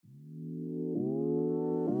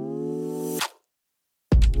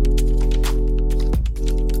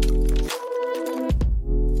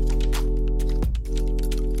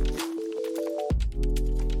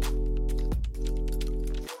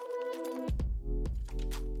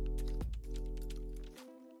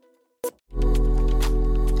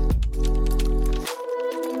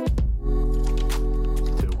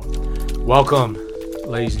Welcome,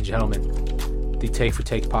 ladies and gentlemen. The Take for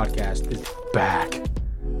Take podcast is back.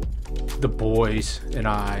 The boys and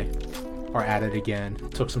I are at it again.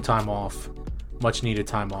 Took some time off, much needed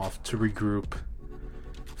time off to regroup,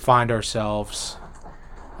 find ourselves,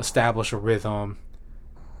 establish a rhythm,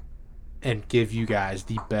 and give you guys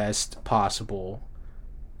the best possible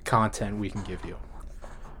content we can give you.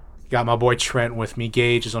 Got my boy Trent with me.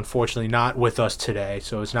 Gage is unfortunately not with us today,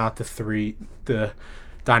 so it's not the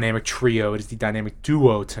dynamic trio. It is the dynamic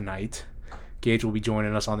duo tonight. Gage will be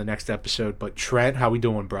joining us on the next episode. But Trent, how we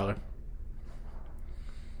doing, brother?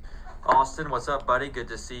 Austin, what's up, buddy? Good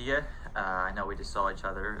to see you. I know we just saw each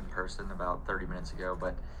other in person about 30 minutes ago,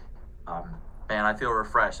 but man, I feel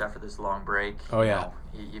refreshed after this long break. Oh yeah.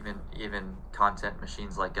 Even content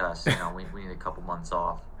machines like us, we need a couple months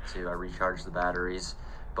off to recharge the batteries.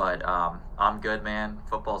 But I'm good, man.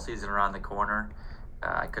 Football season around the corner.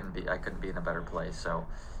 I couldn't be in a better place. So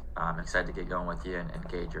I'm excited to get going with you and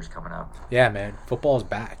Gagers coming up. Yeah, man. Football's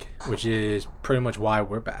back, which is pretty much why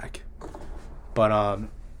we're back. But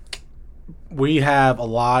we have a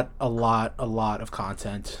lot of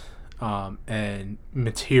content and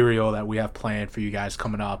material that we have planned for you guys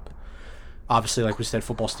coming up. Obviously, like we said,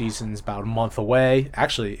 football season's about a month away.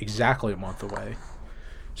 Actually, exactly a month away.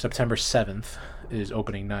 September 7th is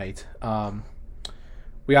opening night.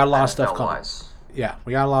 We got a lot of stuff coming. Yeah,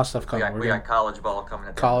 we got a lot of stuff coming. We got college ball coming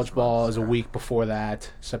up. College ball is a week before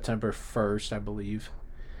that, September 1st, I believe.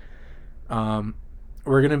 We're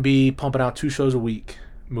going to be pumping out 2 shows a week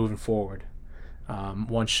moving forward.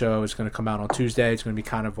 One show is going to come out on Tuesday. It's going to be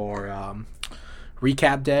kind of our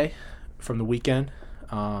recap day from the weekend.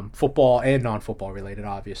 Football and non-football related,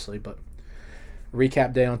 obviously, but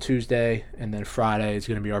recap day on Tuesday, and then Friday is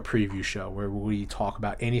going to be our preview show where we talk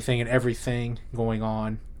about anything and everything going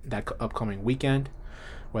on that upcoming weekend,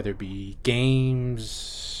 whether it be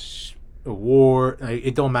games, award,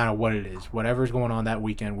 it don't matter what it is. Whatever's going on that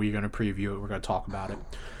weekend, we're going to preview it. We're going to talk about it.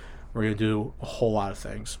 We're going to do a whole lot of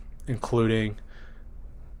things, including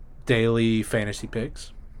daily fantasy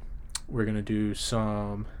picks. We're going to do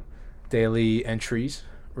some daily entries.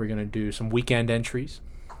 We're going to do some weekend entries.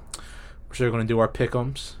 We're still going to do our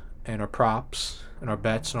pick'ems and our props and our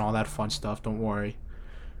bets and all that fun stuff. Don't worry.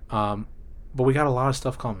 But we got a lot of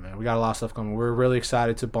stuff coming, man. We're really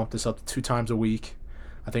excited to bump this up to 2 times a week.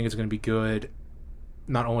 I think it's going to be good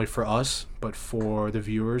not only for us, but for the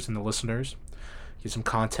viewers and the listeners. Get some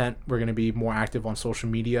content. We're going to be more active on social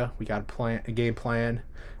media. We got a game plan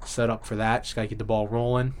set up for that. Just got to get the ball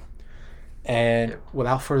rolling. And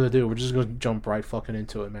without further ado, we're just going to jump right fucking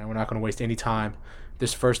into it, man. We're not going to waste any time.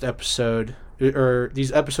 This first episode, or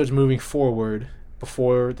these episodes moving forward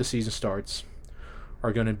before the season starts,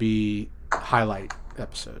 are going to be highlight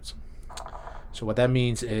episodes. So what that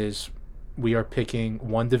means is we are picking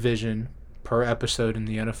one division per episode in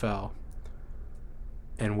the NFL,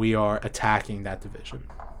 and we are attacking that division.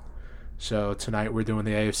 So tonight we're doing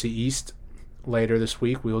the AFC East. Later this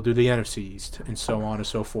week we will do the NFC East, and so on and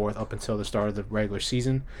so forth up until the start of the regular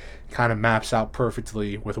season. Kind of maps out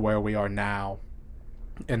perfectly with where we are now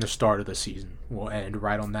and the start of the season. We'll end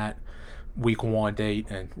right on that week 1 date,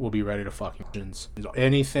 and we'll be ready to fucking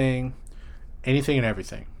anything and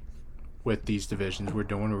everything with these divisions we're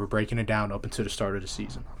doing. We're breaking it down up until the start of the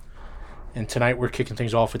season. And tonight we're kicking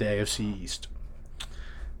things off with the AFC East,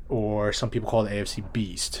 or some people call it the AFC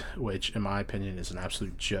Beast, which in my opinion is an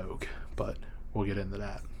absolute joke, but we'll get into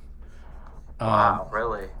that. Wow,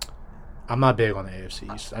 really? I'm not big on the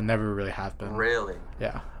AFC East. I never really have been. Really?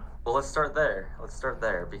 Yeah. Well, let's start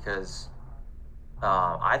there because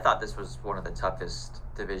I thought this was one of the toughest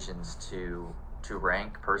divisions to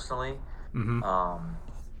rank personally. Mm-hmm.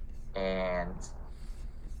 And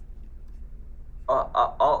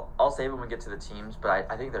I'll say when we get to the teams, but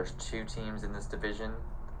I think there's 2 teams in this division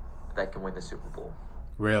that can win the Super Bowl.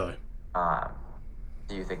 Really?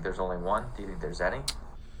 Do you think there's only one? Do you think there's any?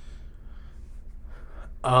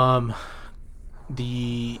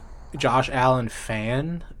 The Josh Allen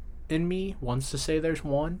fan in me wants to say there's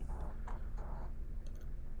one,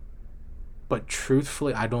 but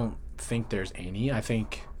truthfully, I don't think there's any. I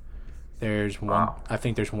think there's one. Wow. I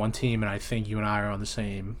think there's one team, and I think you and I are on the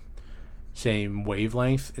same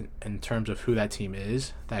wavelength in terms of who that team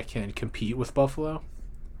is that can compete with Buffalo.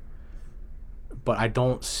 But I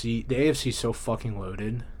don't see the AFC so fucking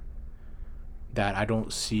loaded that I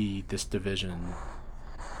don't see this division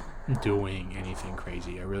doing anything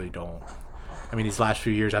crazy. I really don't. I mean, these last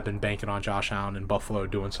few years I've been banking on Josh Allen and Buffalo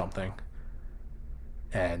doing something,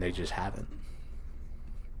 and they just haven't.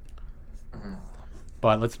 Mm-hmm.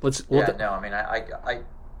 But let's. No, I mean, I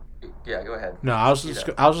Yeah, go ahead. No, I was just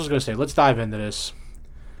gonna say, let's dive into this.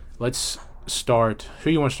 let's start.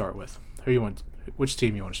 Who you want to start with? Which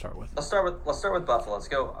team you want to start with? Let's start with Buffalo. Let's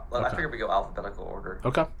go. I Okay. figure we go alphabetical order.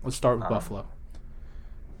 Okay, let's start with Buffalo.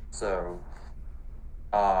 So,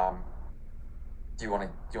 do you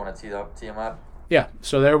want to tee them up? Yeah.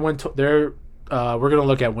 So we're gonna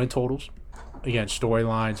look at win totals, again,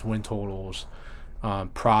 storylines, win totals,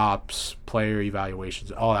 props, player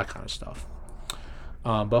evaluations, all that kind of stuff.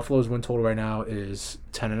 Buffalo's win total right now is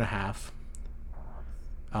 10.5.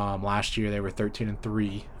 Last year they were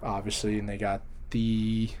 13-3, obviously, and they got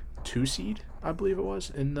the 2 seed, I believe it was,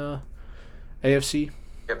 in the AFC.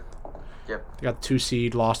 Yep. They got the 2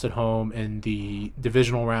 seed, lost at home in the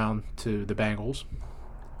divisional round to the Bengals.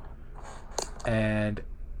 And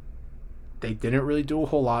they didn't really do a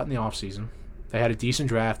whole lot in the offseason. They had a decent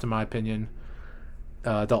draft, in my opinion.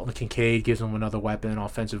 Dalton Kincaid gives them another weapon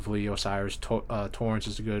offensively. Osiris Torrance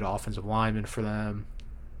is a good offensive lineman for them.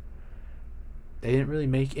 They didn't really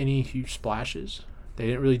make any huge splashes. They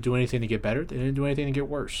didn't really do anything to get better. They didn't do anything to get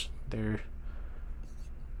worse. They're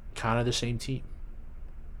kind of the same team.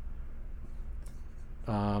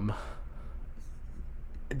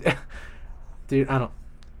 Dude, I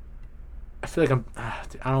feel like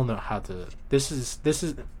I don't know how to. This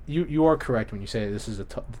is you are correct when you say this is the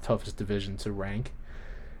toughest division to rank.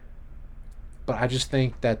 But I just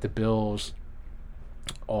think that the Bills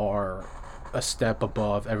are a step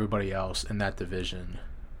above everybody else in that division.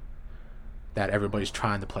 That everybody's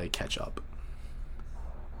trying to play catch up.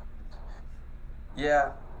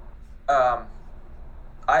 Yeah.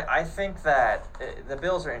 I think that the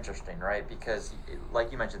Bills are interesting, right? Because,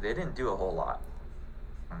 like you mentioned, they didn't do a whole lot.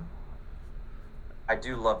 I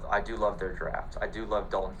do love their draft. I do love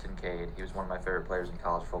Dalton Kincaid. He was one of my favorite players in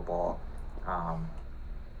college football.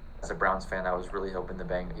 As a Browns fan, I was really hoping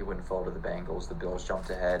he wouldn't fall to the Bengals. The Bills jumped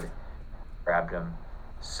ahead, grabbed him.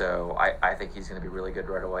 So I think he's going to be really good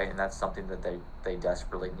right away, and that's something that they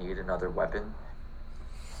desperately need, another weapon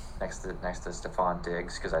next to Stephon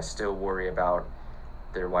Diggs, because I still worry about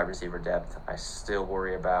their wide receiver depth. I still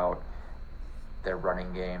worry about their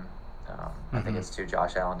running game. I think it's too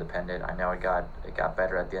Josh Allen dependent. I know it got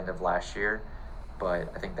better at the end of last year,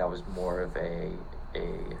 but I think that was more of a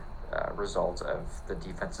result of the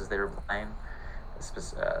defenses they were playing,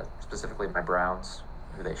 specifically my Browns,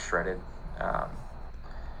 who they shredded.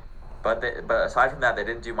 But aside from that, they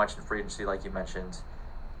didn't do much in free agency, like you mentioned.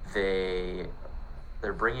 They're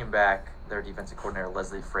bringing back their defensive coordinator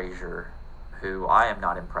Leslie Frazier, who I am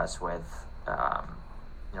not impressed with.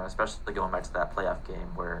 Especially going back to that playoff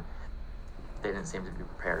game where they didn't seem to be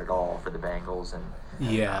prepared at all for the Bengals, and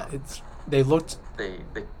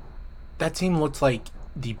that team looked like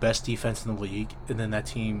the best defense in the league, and then that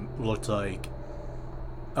team looked like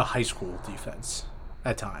a high school defense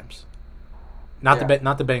at times. Not the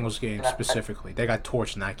Bengals game specifically. They got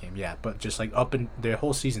torched in that game, yeah, but just like their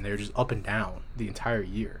whole season, they were just up and down the entire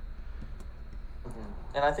year.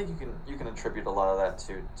 Mm-hmm. And I think you can attribute a lot of that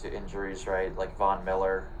to injuries, right? Like Von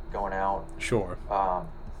Miller going out. Sure.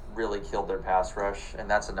 Really killed their pass rush,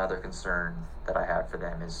 and that's another concern that I have for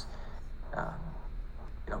them is,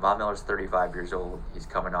 Von Miller's 35 years old. He's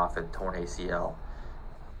coming off a torn ACL.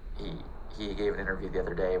 He gave an interview the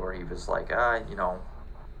other day where he was like, I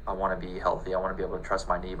want to be healthy. I want to be able to trust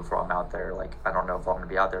my knee before I'm out there. Like, I don't know if I'm going to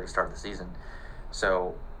be out there to start the season.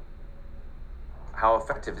 So, how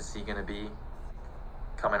effective is he going to be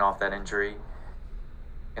coming off that injury?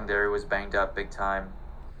 And there he was banged up big time.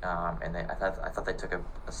 And I thought they took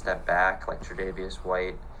a step back. Like Tre'Davious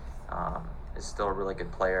White is still a really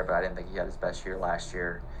good player, but I didn't think he had his best year last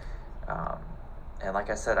year. And like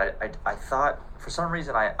I said, I thought for some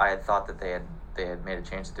reason I had thought that they had made a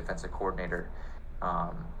change to defensive coordinator.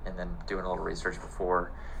 And then doing a little research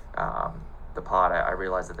before the pod, I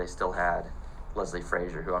realized that they still had Leslie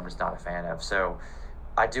Frazier, who I'm just not a fan of. So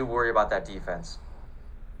I do worry about that defense,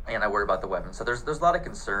 and I worry about the weapons. So there's a lot of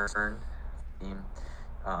concern,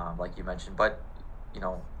 like you mentioned. But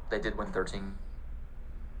they did win 13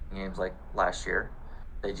 games like last year.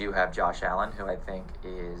 They do have Josh Allen, who I think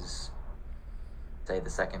is, say, the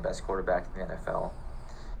second best quarterback in the NFL,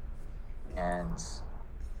 and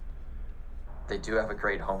they do have a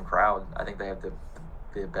great home crowd. I think they have the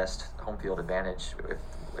best home field advantage,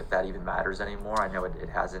 if that even matters anymore. I know it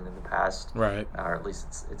hasn't in the past, right? Or at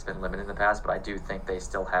least it's been limited in the past. But I do think they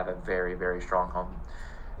still have a very, very strong home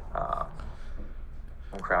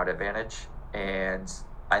crowd advantage, and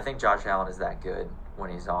I think Josh Allen is that good when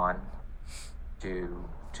he's on to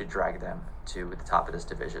drag them to the top of this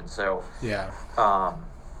division. So yeah,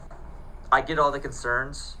 I get all the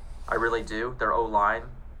concerns. I really do. Their O-line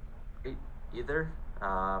either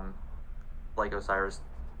like Osiris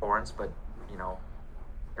Torrance, but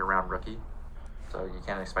round rookie, so you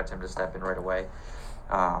can't expect him to step in right away.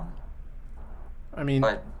 Um, I mean,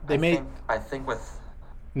 but they I think with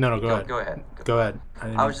No, go ahead. go ahead. Go ahead.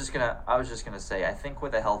 I was just gonna say, I think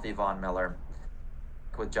with a healthy Von Miller,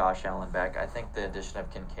 with Josh Allen back, I think the addition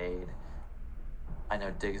of Kincaid. I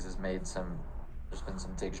know Diggs has made some. There's been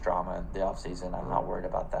some Diggs drama in the offseason. I'm not worried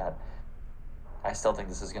about that. I still think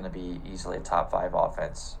this is going to be easily a top 5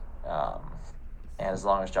 offense. And as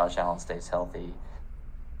long as Josh Allen stays healthy,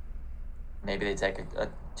 maybe they take a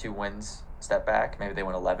 2 wins step back. Maybe they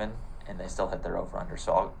win 11 and they still hit their over under.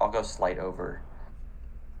 So I'll go slight over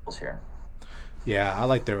here. Yeah, I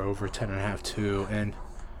like their over 10.5 too, and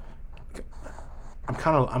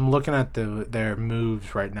I'm looking at their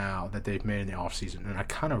moves right now that they've made in the offseason, and I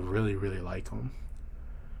kind of really like them.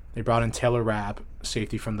 They brought in Taylor Rapp,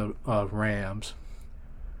 safety from the Rams,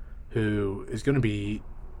 who is going to be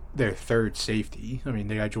their third safety. I mean,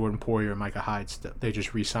 they got Jordan Poyer and Micah Hyde. They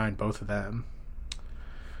just re-signed both of them.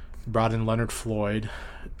 Brought in Leonard Floyd,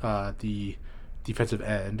 the defensive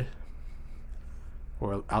end,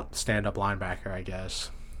 or stand-up linebacker, I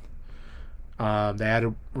guess. They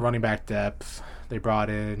added running back depth. They brought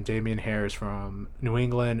in Damian Harris from New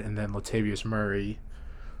England, and then Latavius Murray,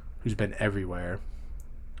 who's been everywhere.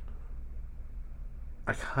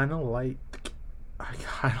 I kind of like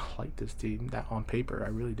this team that on paper. I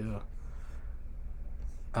really do.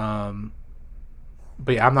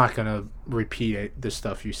 But yeah, I'm not gonna repeat the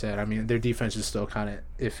stuff you said. I mean, their defense is still kind of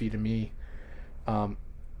iffy to me.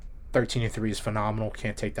 13-3 is phenomenal.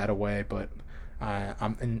 Can't take that away. But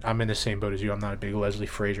I'm in the same boat as you. I'm not a big Leslie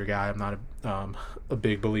Frazier guy. I'm not a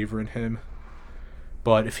big believer in him.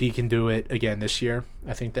 But if he can do it again this year,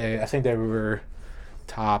 I think they were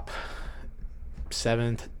top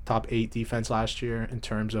 7, top 8 defense last year in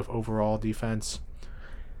terms of overall defense.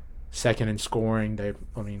 Second in scoring,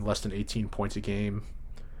 less than 18 points a game.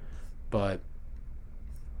 But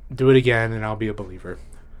do it again, and I'll be a believer.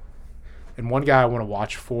 And one guy I want to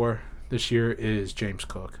watch for this year is James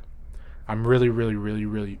Cook. I'm really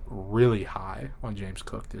high on James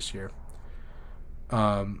Cook this year.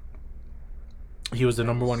 He was the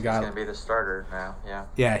number one guy. He's going to be the starter now, yeah.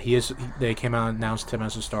 Yeah, he is. They came out and announced him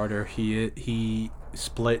as a starter. He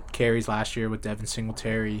split carries last year with Devin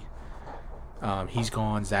Singletary. He's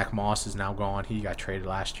gone. Zach Moss is now gone. He got traded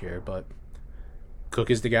last year, but Cook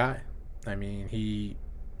is the guy. I mean,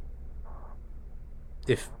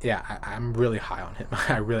 I'm really high on him.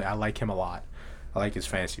 I like him a lot. I like his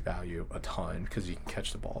fantasy value a ton because he can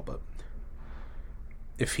catch the ball. But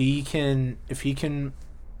if he can,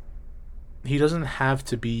 he doesn't have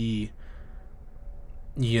to be,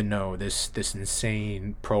 this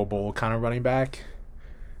insane Pro Bowl kind of running back.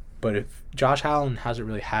 But if Josh Allen hasn't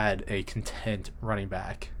really had a content running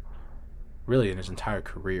back, really in his entire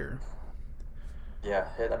career. Yeah,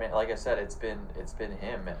 I mean, like I said, it's been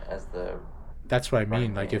him as the. That's what I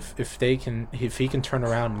mean. Like if he can turn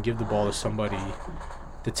around and give the ball to somebody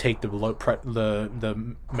to take the load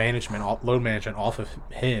management off of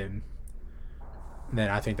him,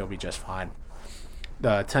 then I think they'll be just fine.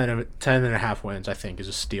 The 10.5 wins, I think, is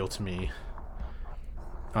a steal to me.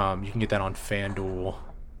 You can get that on FanDuel.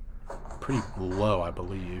 Pretty low, I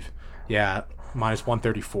believe. Yeah, minus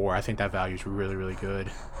 134. I think that value is really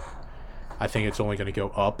good. I think it's only going to go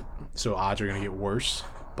up, so odds are going to get worse,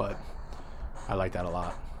 but I like that a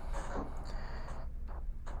lot.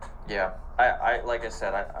 Yeah, I like I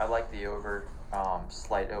said, I like the over,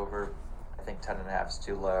 slight over. I think 10.5 is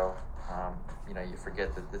too low. You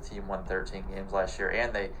forget that the team won 13 games last year,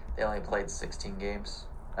 and they only played 16 games.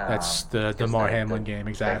 That's the Damar Hamlin game,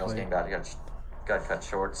 exactly. Bengals game got cut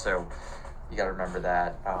short, so you got to remember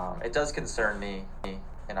that. It does concern me,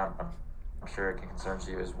 and I'm sure it concerns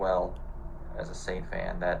you as well as a Saint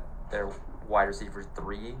fan, that their wide receiver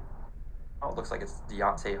 3, it looks like it's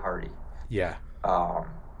Deontay Hardy. Yeah.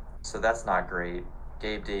 So that's not great.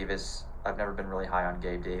 Gabe Davis, I've never been really high on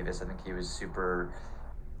Gabe Davis. I think he was super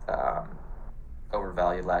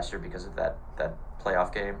overvalued last year because of that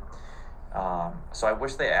playoff game. So I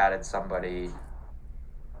wish they added somebody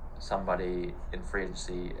in free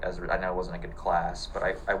agency. I know it wasn't a good class, but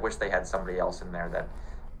I wish they had somebody else in there that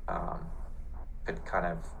could kind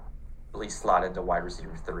of at least slot into wide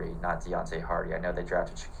receiver 3, not Deontay Hardy. I know they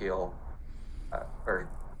drafted Khalil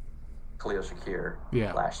Shakir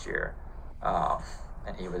last year,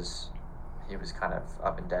 and he was kind of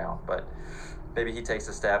up and down, but maybe he takes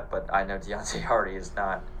a step. But I know Deontay Hardy is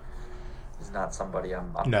not somebody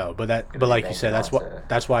I'm no, but like you said,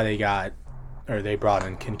 that's why they brought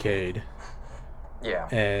in Kincaid. Yeah,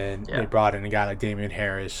 and they brought in a guy like Damian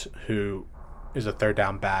Harris, who is a third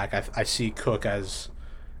down back. I see Cook as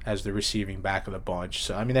as the receiving back of the bunch.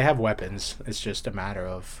 So, I mean, they have weapons. It's just a matter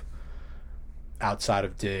of, outside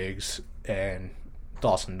of Diggs and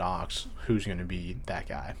Dawson Knox, who's going to be that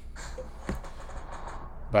guy.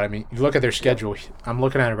 But, I mean, you look at their schedule. I'm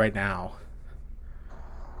looking at it right now.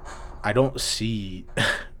 I don't see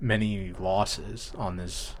many losses on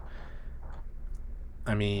this.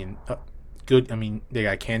 I mean, good. I mean, they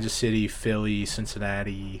got Kansas City, Philly,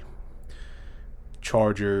 Cincinnati,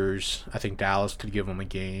 Chargers. I think Dallas could give them a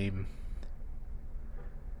game.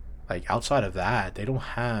 Like, outside of that, they don't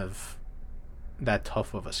have that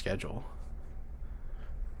tough of a schedule.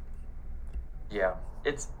 Yeah,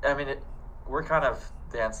 we're kind of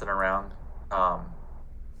dancing around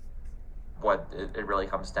what it really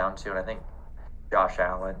comes down to, and I think Josh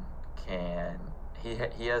Allen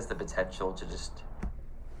he has the potential to just.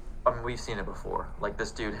 I mean, we've seen it before. Like,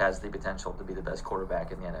 this dude has the potential to be the best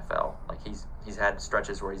quarterback in the NFL. Like, he's had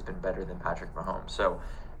stretches where he's been better than Patrick Mahomes. So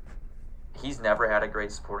he's never had a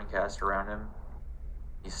great supporting cast around him.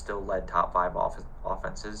 He's still led top 5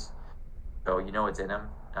 offenses. So you know it's in him.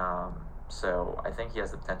 So I think he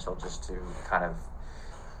has the potential just to kind of,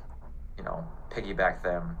 piggyback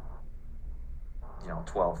them,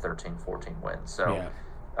 12, 13, 14 wins. So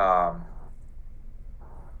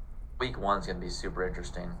week 1 is going to be super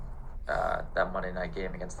interesting. That Monday night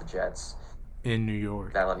game against the Jets in New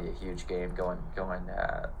York. That'll be a huge game going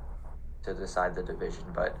to decide the division.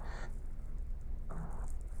 But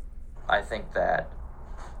I think that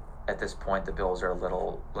at this point the Bills are a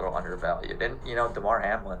little undervalued. And DeMar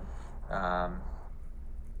Hamlin, I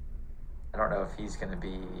don't know if he's going to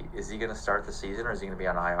be. Is he going to start the season, or is he going to be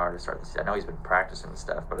on IR to start the season? I know he's been practicing and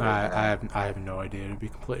stuff, but I have no idea, to be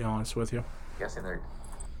completely honest with you. I'm guessing they're.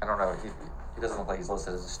 I don't know. He doesn't look like he's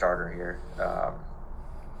listed as a starter here.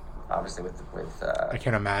 Obviously, with I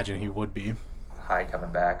can't imagine he would be. Hyde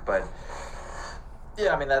coming back, but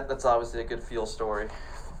yeah, I mean that's obviously a good feel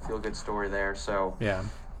good story there. So yeah,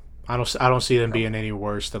 I don't see them being any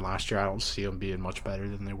worse than last year. I don't see them being much better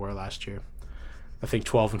than they were last year. I think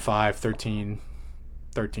 12-5,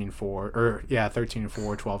 13-4, or 13-4,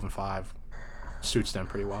 12-5 suits them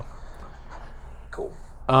pretty well. Cool.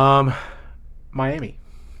 Miami.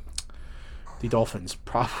 The Dolphins,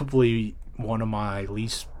 probably one of my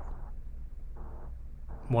least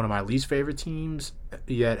favorite teams,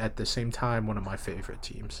 yet at the same time one of my favorite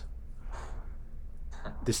teams.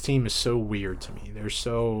 This team is so weird to me. They're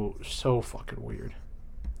so fucking weird.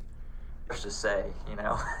 Let's just say,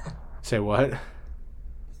 Say what?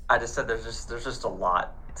 I just said there's just a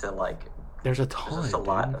lot to like. There's a ton. There's just a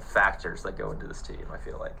lot of factors that go into this team. I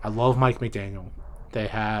feel like. I love Mike McDaniel. They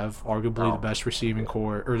have arguably the best receiving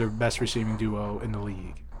core, or the best receiving duo in the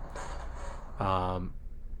league.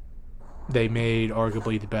 They made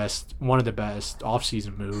arguably one of the best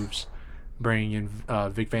offseason moves, bringing in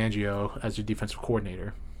Vic Fangio as their defensive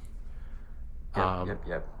coordinator.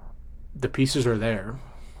 Yep. The pieces are there.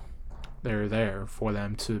 They're there for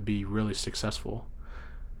them to be really successful.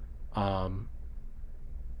 But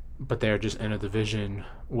they're just in a division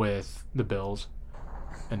with the Bills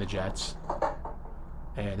and the Jets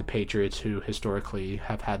and the Patriots, who historically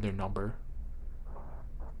have had their number.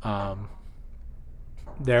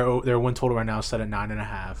 Their win total right now is set at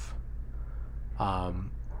 9.5.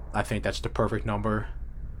 I think that's the perfect number.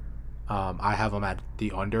 I have them at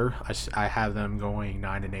the under. I have them going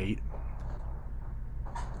 9-8,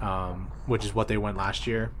 which is what they went last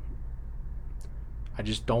year. I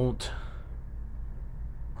just don't.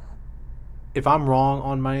 If I'm wrong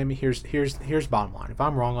on Miami, here's bottom line. If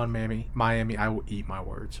I'm wrong on Miami, I will eat my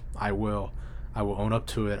words. I will own up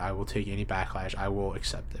to it. I will take any backlash. I will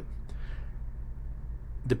accept it.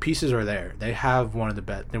 The pieces are there. They have one of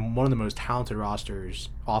the most talented rosters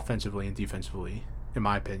offensively and defensively, in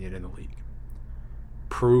my opinion, in the league.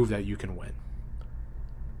 Prove that you can win.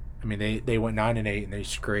 I mean, they went 9-8 and they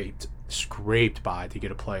scraped by to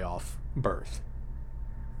get a playoff berth.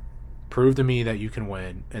 Prove to me that you can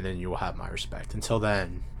win, and then you will have my respect. Until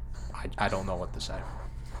then, I don't know what to say.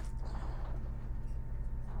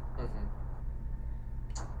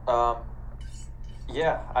 Mm-hmm.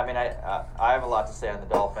 Yeah, I mean, I have a lot to say on the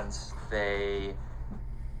Dolphins. 3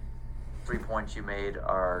 points you made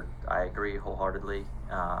are, I agree wholeheartedly.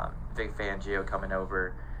 Vic Fangio coming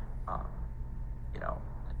over,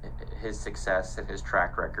 his success and his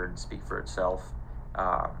track record speak for itself.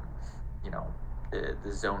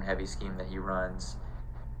 The zone-heavy scheme that he runs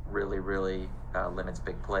really, really limits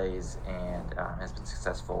big plays and has been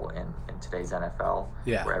successful in today's NFL,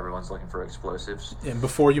 where everyone's looking for explosives. And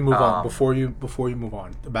before you move on,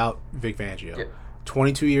 about Vic Fangio,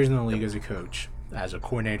 22 years in the league as a coach, as a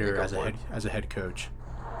coordinator, as a head coach.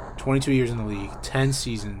 22 years in the league, 10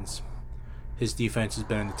 seasons, his defense has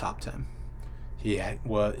been in the top 10. The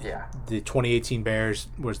 2018 Bears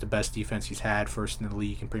was the best defense he's had, first in the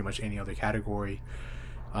league in pretty much any other category.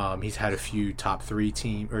 He's had a few top three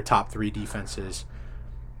defenses.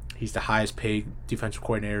 He's the highest paid defensive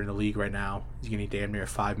coordinator in the league right now. He's getting damn near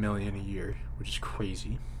 $5 million a year, which is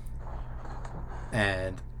crazy.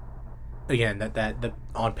 And again, that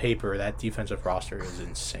on paper, that defensive roster is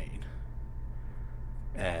insane.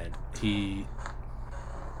 And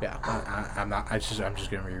I'm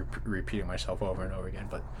just going to be repeating myself over and over again.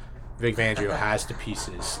 But Vic Fangio has the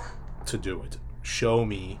pieces to do it. Show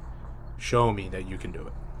me that you can do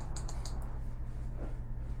it.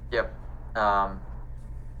 Yep.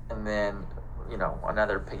 And then,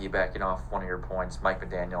 another piggybacking off one of your points, Mike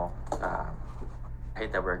McDaniel. I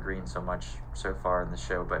hate that we're agreeing so much so far in the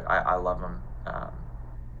show, but I love him.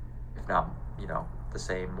 If not, the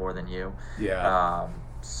same more than you. Yeah.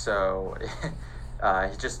 So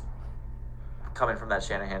he's just coming from that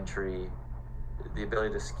Shanahan tree, the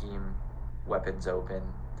ability to scheme weapons open,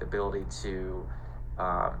 the ability to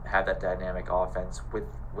have that dynamic offense with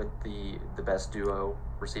the best duo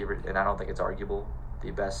receiver, and I don't think it's arguable,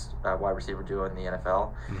 the best wide receiver duo in the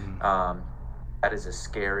NFL. Mm-hmm. That is a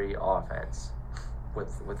scary offense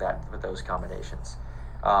with those combinations.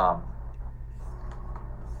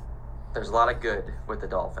 There's a lot of good with the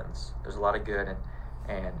Dolphins. There's a lot of good,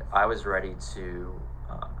 and I was ready to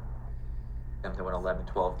them to win 11,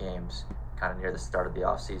 12 games kind of near the start of the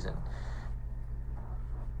offseason.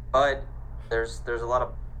 But there's a lot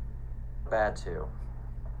of bad too.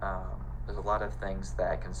 There's a lot of things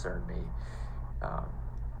that concern me.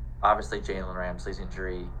 Obviously, Jalen Ramsey's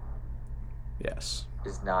injury yes,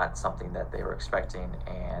 is not something that they were expecting,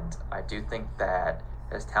 and I do think that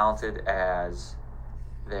as talented as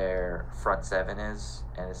their front seven is,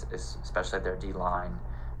 and especially their D-line,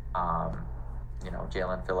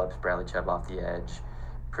 Jalen Phillips, Bradley Chubb off the edge,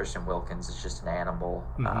 Christian Wilkins is just an animal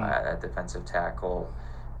at defensive tackle.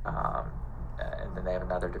 And then they have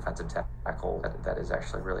another defensive tackle that is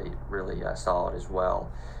actually really, really solid as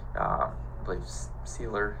well. I believe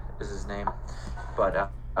Sealer is his name.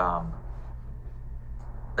 But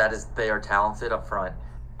they are talented up front.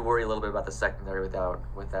 I worry a little bit about the secondary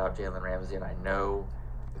without Jalen Ramsey, and I know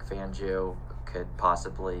Fangio could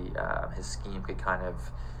possibly his scheme could kind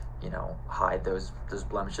of hide those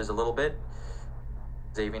blemishes a little bit.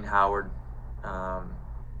 Xavier Howard,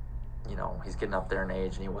 he's getting up there in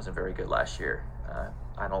age, and he wasn't very good last year.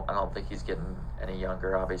 I don't think he's getting any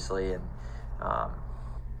younger, obviously, and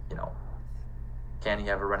can he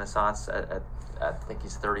have a renaissance? I think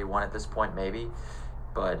he's 31 at this point, maybe,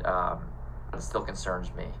 but it still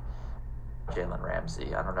concerns me. Jalen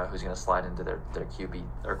Ramsey. I don't know who's going to slide into their QB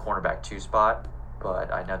or cornerback 2 spot,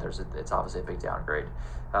 but I know it's obviously a big downgrade.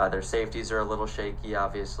 Their safeties are a little shaky,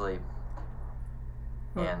 obviously.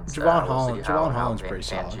 And Javon Holland's pretty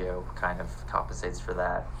solid. Fangio kind of compensates for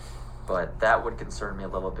that, but that would concern me a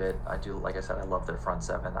little bit. I do, like I said, I love their front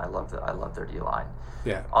seven. I love their D line.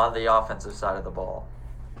 Yeah. On the offensive side of the ball,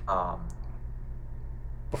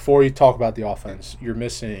 before you talk about the offense, you're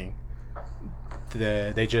missing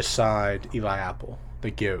they just signed Eli Apple,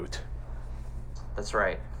 the GOAT. That's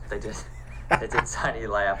right. They did. They did sign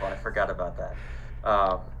Eli Apple. I forgot about that.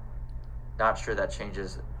 Not sure that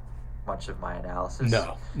changes much of my analysis.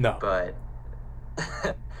 No. But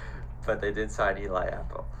they did sign Eli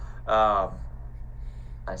Apple.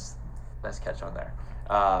 Nice catch on there.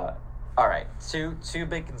 All right, two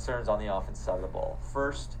big concerns on the offensive side of the ball.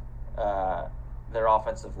 First, their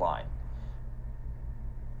offensive line.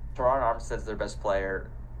 Teron Armstead's their best player.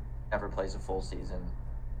 Never plays a full season.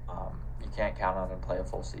 You can't count on him to play a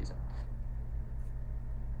full season.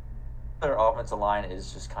 Their offensive line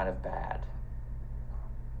is just kind of bad.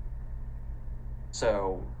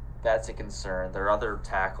 So that's a concern. Their other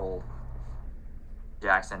tackle,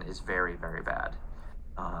 Jackson, is very, very bad.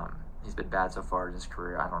 He's been bad so far in his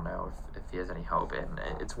career. I don't know if he has any hope. And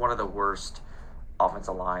it's one of the worst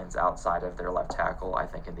offensive lines outside of their left tackle, I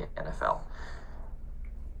think, in the NFL.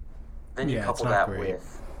 Then you couple that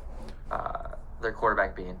with their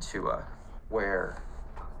quarterback being Tua, where,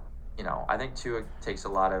 I think Tua takes a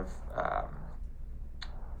lot of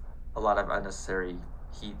unnecessary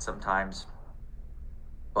heat sometimes.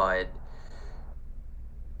 But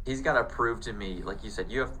he's got to prove to me, like you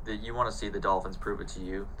said, you want to see the Dolphins prove it to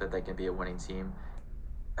you that they can be a winning team.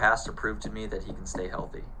 He has to prove to me that he can stay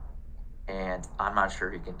healthy, and I'm not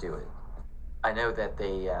sure he can do it. I know that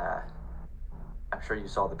I'm sure you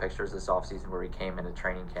saw the pictures this offseason where he came into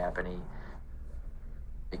training camp, and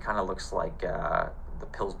he kind of looks like the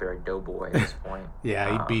Pillsbury Doughboy at this point.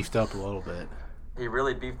 Yeah, he beefed up a little bit. he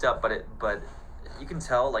really beefed up, but you can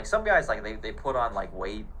tell like some guys like they put on like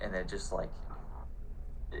weight and it just like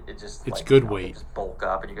it just It's like good they weight. just bulk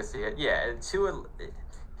up and you can see it. Yeah, and Tua,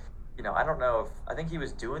 I don't know if I think he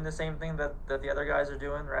was doing the same thing that the other guys are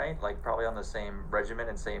doing, right? Like probably on the same regimen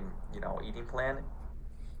and same eating plan.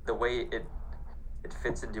 The way it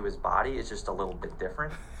fits into his body is just a little bit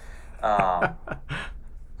different.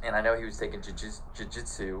 And I know he was taking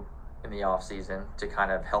jiu-jitsu in the off season to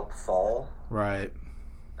kind of help fall Right.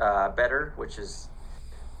 better, which is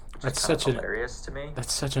That's kind of such an hilarious to me.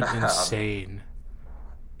 that's such an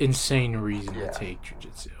insane reason to Yeah. take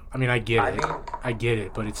jiu-jitsu. I mean, I get it. mean, I get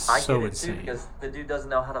it, but it's I so get it insane. too because the dude doesn't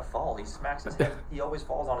know how to fall. He smacks his head. He always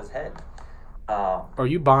falls on his head. Are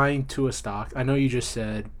you buying to a stock? I know you just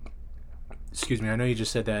said, excuse me, I know you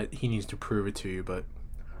just said that he needs to prove it to you, but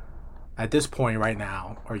at this point right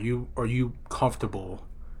now, are you comfortable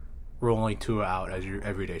rolling Tua out as your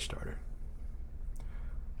everyday starter?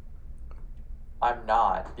 I'm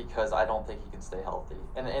not because I don't think he can stay healthy.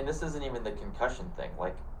 And this isn't even the concussion thing.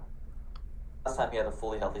 Like last time he had a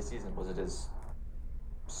fully healthy season was it his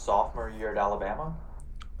sophomore year at Alabama?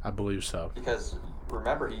 I believe so. Because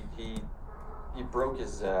remember he broke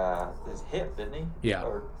his hip, didn't he? Yeah.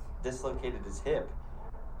 Or dislocated his hip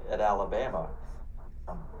at Alabama.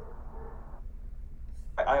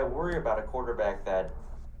 I worry about a quarterback that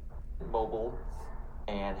is mobile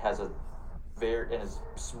and is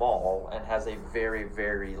small and has a very,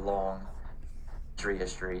 very long injury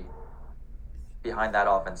history behind that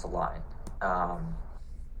offensive line.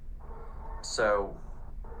 So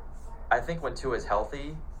I think when Tua is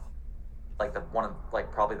healthy, like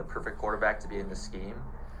probably the perfect quarterback to be in the scheme,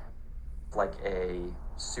 like a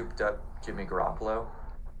souped up Jimmy Garoppolo,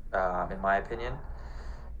 in my opinion.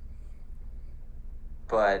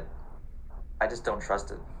 But I just don't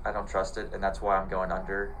trust it. I don't trust it, and that's why I'm going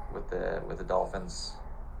under with the Dolphins.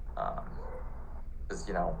 Because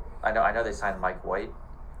I know they signed Mike White.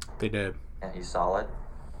 They did. And he's solid.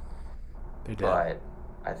 They did. But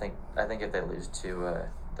I think if they lose Tua,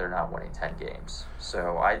 they're not winning 10 games.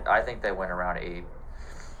 So I think they win around 8,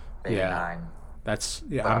 maybe 9.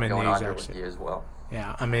 I'm in the exact same. You as well.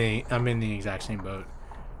 Yeah, I'm in the exact same boat.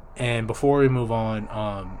 And before we move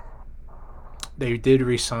on, they did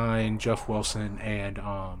re-sign Jeff Wilson and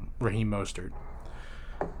Raheem Mostert,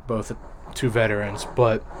 both 2 veterans.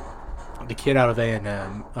 But the kid out of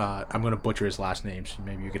A&M, I'm going to butcher his last name, so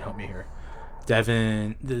maybe you can help me here.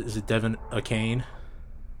 Is it Devin Akane?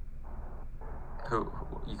 Who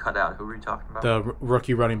you cut out? Who were you talking about? The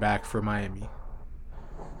rookie running back for Miami.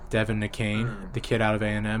 Devin Akane, the kid out of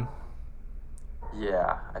A&M.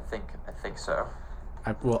 Yeah, I think so.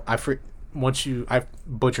 I'm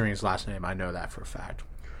butchering his last name. I know that for a fact,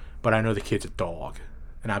 but I know the kid's a dog,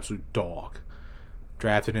 an absolute dog.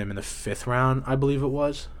 Drafted him in the 5th round, I believe it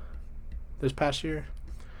was, this past year.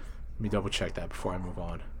 Let me double check that before I move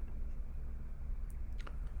on.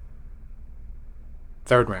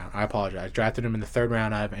 3rd round. I apologize. Drafted him in the 3rd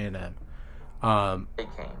round out of A&M.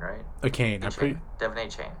 Akane, right? Akane. Devin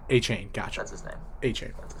Achane. Achane. Gotcha. That's his name.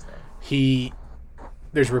 Achane. That's his name.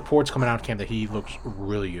 There's reports coming out of camp that he looks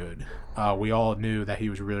really good. We all knew that he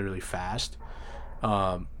was really, really fast.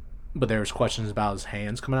 But there was questions about his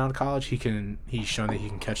hands coming out of college. He's shown that he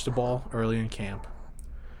can catch the ball early in camp.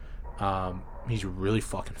 He's really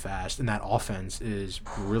fucking fast, and that offense is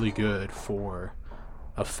really good for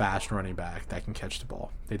a fast running back that can catch the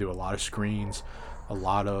ball. They do a lot of screens, a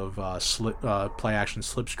lot of play action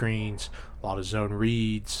slip screens, a lot of zone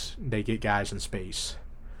reads. They get guys in space,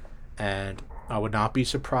 and I would not be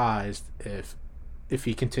surprised if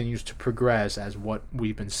he continues to progress as what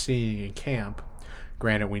we've been seeing in camp.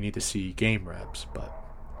 Granted, we need to see game reps, but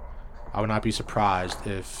I would not be surprised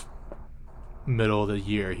if middle of the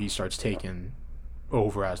year he starts taking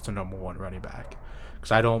over as the number 1 running back.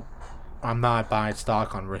 Because I'm not buying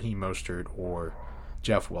stock on Raheem Mostert or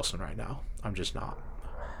Jeff Wilson right now. I'm just not.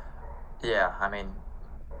 Yeah, I mean,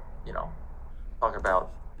 talk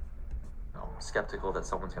about skeptical that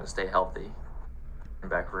someone's going to stay healthy.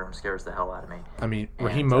 Back room scares the hell out of me. I mean,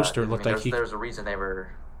 Raheem Mostert looked like there's a reason they were.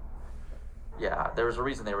 Yeah, there was a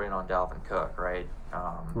reason they were in on Dalvin Cook, right?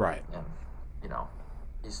 Right. And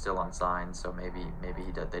he's still unsigned, so maybe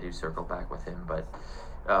they do circle back with him. But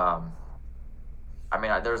I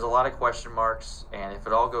mean, there's a lot of question marks, and if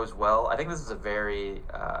it all goes well, I think this is a very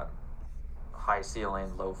high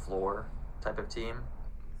ceiling, low floor type of team.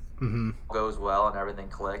 Mm-hmm. Goes well and everything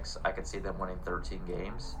clicks, I could see them winning 13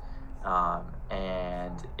 games.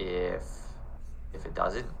 And if it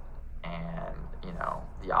doesn't, and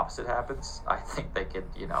the opposite happens, I think they could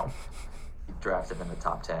draft him in the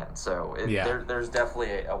top 10. So there's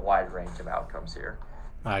definitely a wide range of outcomes here.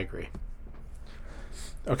 I agree.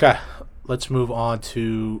 Okay, let's move on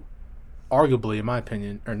to arguably, in my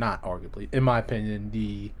opinion, or not arguably, in my opinion,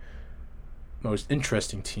 the most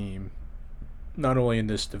interesting team, not only in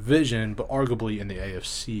this division, but arguably in the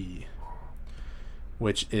AFC,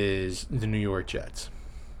 which is the New York Jets.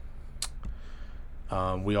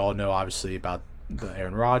 We all know, obviously, about the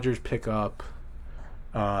Aaron Rodgers pickup,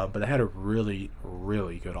 but they had a really,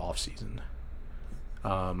 really good offseason.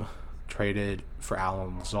 Traded for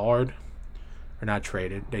Alan Lazard. Or not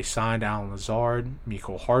traded. They signed Alan Lazard,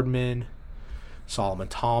 Mecole Hardman, Solomon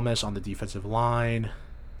Thomas on the defensive line,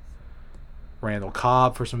 Randall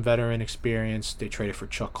Cobb for some veteran experience. They traded for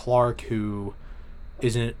Chuck Clark, who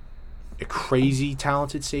isn't a crazy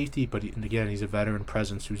talented safety, but again, he's a veteran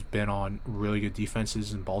presence who's been on really good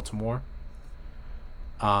defenses in Baltimore.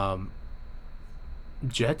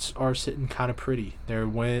 Jets are sitting kind of pretty. Their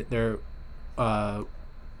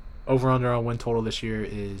over-under on win total this year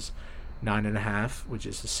is 9.5, which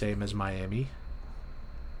is the same as Miami.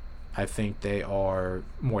 I think they are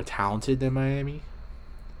more talented than Miami,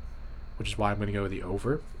 which is why I'm going to go with the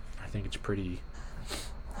over. I think it's pretty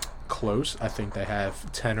close. I think they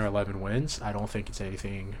have 10 or 11 wins. I don't think it's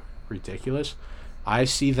anything ridiculous. I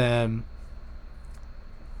see them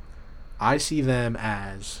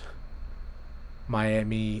as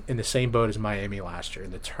Miami, in the same boat as Miami last year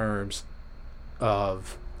in the terms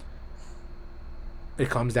of it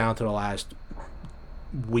comes down to the last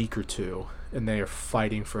week or two, and they are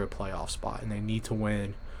fighting for a playoff spot, and they need to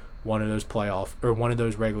win one of those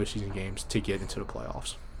regular season games to get into the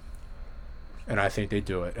playoffs. And I think they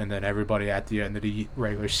do it. And then everybody at the end of the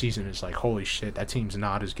regular season is like, holy shit, that team's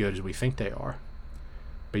not as good as we think they are.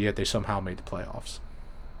 But yet they somehow made the playoffs.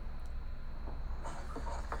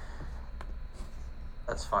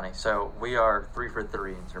 That's funny. So we are 3 for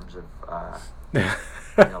 3 in terms of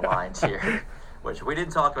lines here. Which we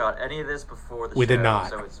didn't talk about any of this before the show. We did not.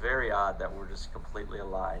 So it's very odd that we're just completely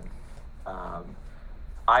aligned.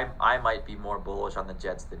 I might be more bullish on the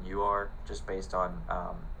Jets than you are, just based on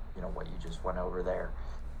what you just went over there.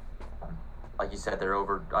 Like you said, their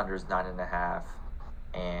over under is 9.5,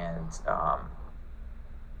 and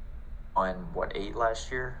on 8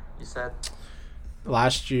 last year? You said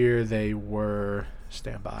last year they were.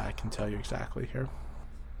 Stand by. I can tell you exactly here.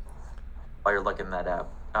 While you're looking that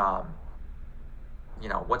up.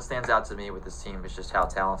 What stands out to me with this team is just how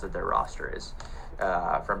talented their roster is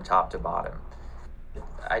from top to bottom.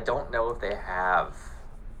 I don't know if they have...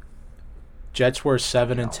 Jets were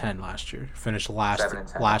 7-10 last year. Finished last okay.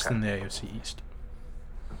 In the AFC East.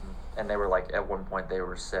 And they were at one point they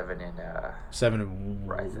were 7-1,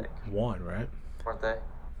 I think. Right? Weren't they?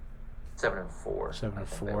 7-4.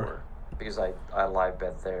 7-4. Because I live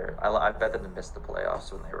bet there. I bet them to miss the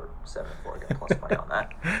playoffs when they were 7-4. I got plus money on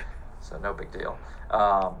that. So no big deal.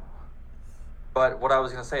 But what I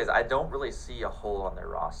was going to say is I don't really see a hole on their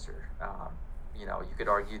roster. You could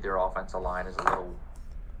argue their offensive line is a little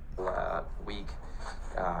weak,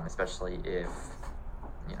 especially if,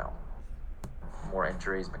 more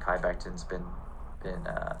injuries. Mekhi Becton's been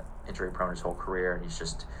injury prone his whole career, and he's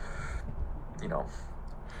just,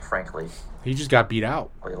 frankly... He just got beat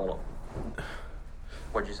out. A little...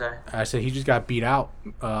 What'd you say? I said he just got beat out.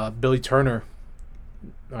 Billy Turner...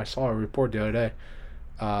 I saw a report the other day.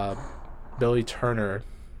 Billy Turner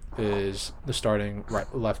is the starting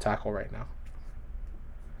left tackle right now.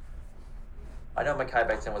 I know Mekhi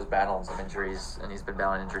Becton was battling some injuries, and he's been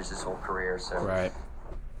battling injuries his whole career. So right.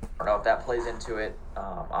 I don't know if that plays into it.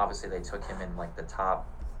 Obviously, they took him in the top.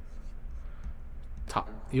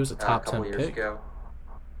 He was a top 10 years pick. Ago.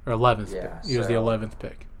 Or 11th pick. He was the 11th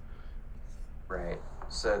pick. Right.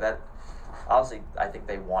 So that... Obviously, I think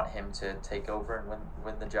they want him to take over and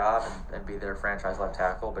win the job and be their franchise left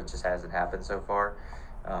tackle, but it just hasn't happened so far.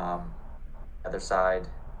 Other side,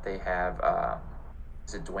 they have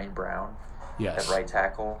is it Dwayne Brown? Yes. At right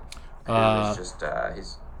tackle. It's just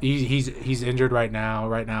he's injured right now.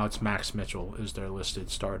 Right now, it's Max Mitchell is their listed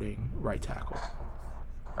starting right tackle.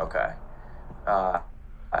 Okay.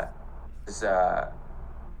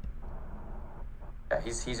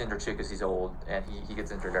 He's injured too because he's old, and he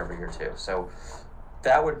gets injured every year too. So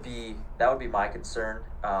that would be my concern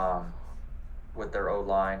with their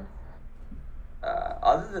O-line.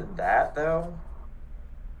 Other than that, though,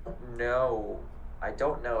 no, I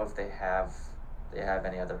don't know if they have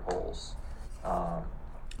any other holes.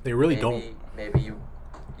 They really don't.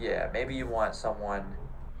 Maybe you want someone.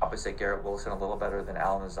 Obviously, Garrett Wilson a little better than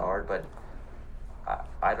Alan Lazard, but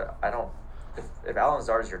I don't. If Alan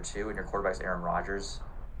Lazard is your 2 and your quarterback's Aaron Rodgers,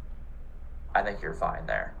 I think you're fine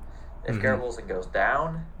there. If Garrett Wilson goes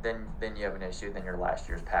down, then you have an issue. Then you're last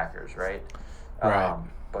year's Packers, right? Right.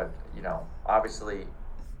 But obviously,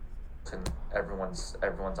 everyone's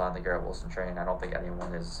on the Garrett Wilson train. I don't think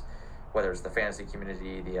anyone is, whether it's the fantasy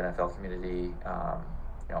community, the NFL community,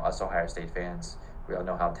 us Ohio State fans. We all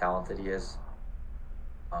know how talented he is.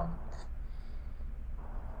 I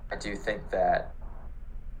do think that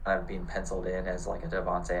kind of being penciled in as like a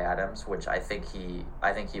Devontae Adams, which I think he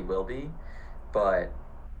will be, but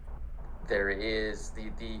there is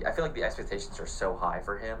I feel like the expectations are so high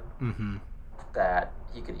for him that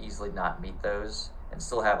he could easily not meet those and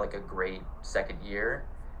still have like a great second year,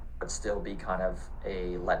 but still be kind of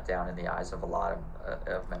a letdown in the eyes of a lot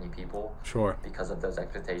of many people. Sure. Because of those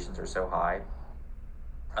expectations are so high.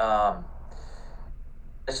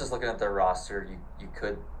 It's just looking at their roster, you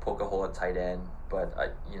could poke a hole at tight end, but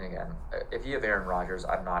again, if you have Aaron Rodgers,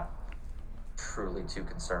 I'm not truly too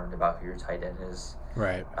concerned about who your tight end is.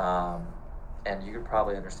 Right. And you could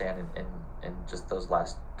probably understand in just those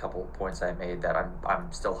last couple of points I made that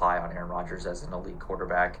I'm still high on Aaron Rodgers as an elite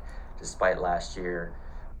quarterback, despite last year,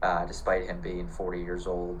 despite him being 40 years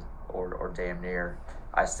old or damn near.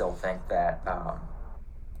 I still think that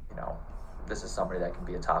this is somebody that can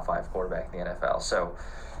be a top 5 quarterback in the NFL. So,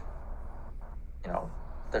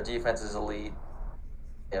 their defense is elite.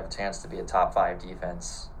 They have a chance to be a top 5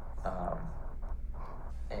 defense.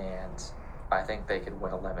 And I think they could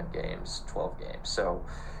win 11 games, 12 games. So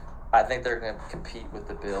I think they're going to compete with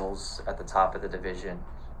the Bills at the top of the division.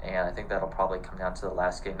 And I think that'll probably come down to the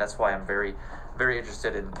last game. That's why I'm very, very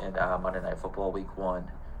interested in Monday Night Football Week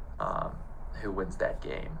 1, who wins that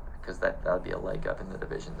game. Because that would be a leg up in the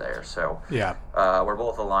division there. So yeah, we're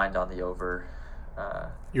both aligned on the over.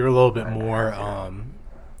 You're a little bit more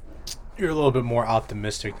you're a little bit more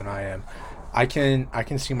optimistic than I am. I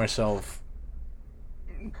can see myself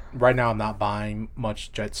right now. I'm not buying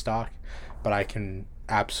much Jet stock, but I can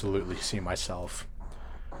absolutely see myself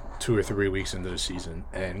 2 or 3 weeks into the season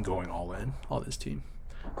and going all in on this team.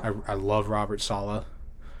 I love Robert Saleh.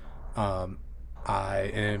 I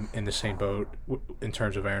am in the same boat in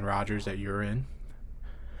terms of Aaron Rodgers that you're in.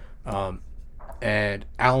 And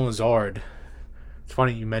Allen Lazard, it's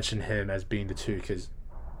funny you mentioned him as being the 2 because,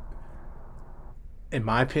 in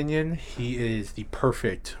my opinion, he is the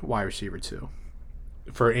perfect wide receiver 2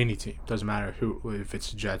 for any team. Doesn't matter if it's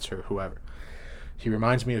the Jets or whoever. He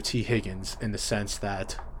reminds me of T. Higgins in the sense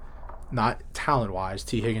that, not talent-wise,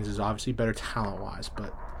 T. Higgins is obviously better talent-wise,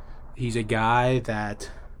 but he's a guy that,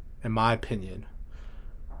 in my opinion,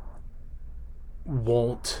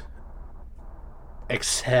 won't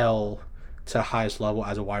excel to the highest level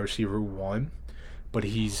as a wide receiver 1, but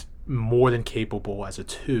he's more than capable as a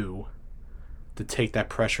 2 to take that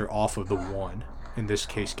pressure off of the 1, in this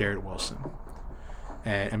case Garrett Wilson.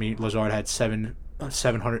 And I mean, Lazard had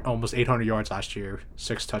 700, almost 800 yards last year,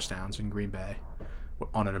 6 touchdowns in Green Bay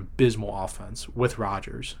on an abysmal offense with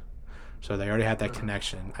Rodgers. So they already had that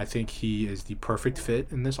connection. I think he is the perfect fit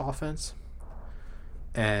in this offense.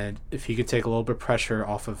 And if he could take a little bit of pressure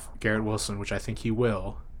off of Garrett Wilson, which I think he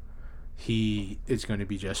will, he is going to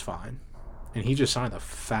be just fine. And he just signed a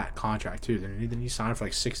fat contract too. Didn't he sign for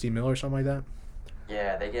like $60 million or something like that?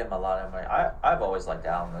 Yeah, they gave him a lot of money. I've always liked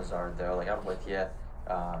Allen Lazard though. Like, I'm with you.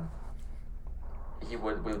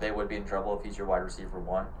 They would be in trouble if he's your wide receiver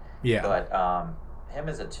 1. Yeah. But him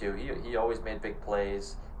as a 2, he always made big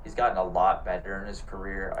plays. He's gotten a lot better in his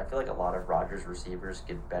career. I feel like a lot of Rodgers receivers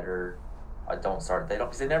get better.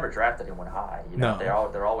 Because they never draft anyone high. No.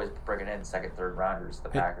 They're always bringing in second, third rounders. The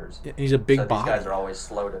Packers. He's a big body. These guys are always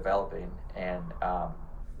slow developing, and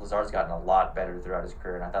Lazard's gotten a lot better throughout his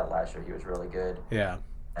career. And I thought last year he was really good. Yeah.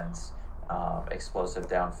 And explosive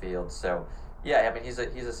downfield. So yeah, I mean he's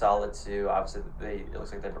a solid 2. Obviously it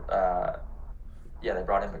looks like they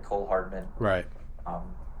brought in McCole Hardman. Right.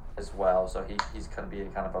 As well. So he's going to be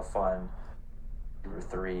kind of a fun 2 or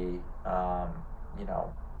 3.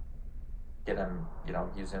 Get him,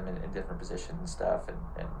 use him in different positions and stuff, and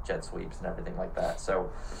jet sweeps and everything like that. So,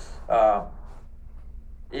 and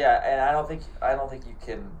I don't think you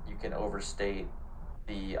can overstate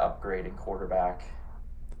the upgrade in quarterback.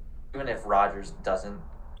 Even if Rodgers doesn't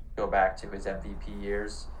go back to his MVP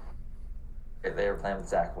years, they were playing with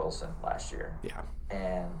Zach Wilson last year. Yeah.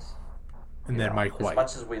 And then Mike White. As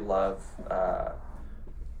much as we love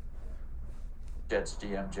Jets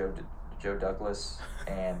GM Joe Douglas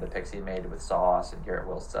and the picks he made with Sauce and Garrett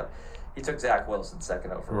Wilson stuff, he took Zach Wilson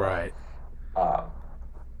second overall. Right.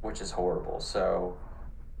 Which is horrible. So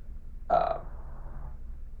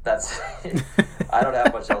that's I don't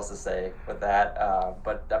have much else to say with that.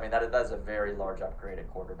 But I mean that's a very large upgrade at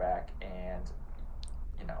quarterback, and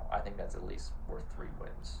I think that's at least worth 3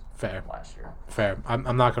 wins Fair. from last year. Fair.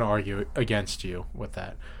 I'm not going to argue against you with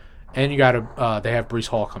that. And you got to. They have Breece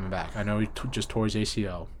Hall coming back. I know he just tore his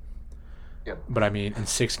ACL, Yep. but I mean, in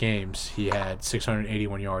 6 games, he had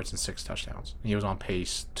 681 yards and 6 touchdowns. He was on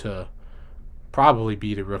pace to probably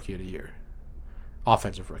be the rookie of the year,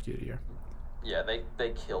 offensive rookie of the year. Yeah,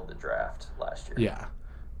 they killed the draft last year. Yeah,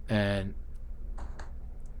 and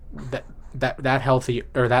that healthy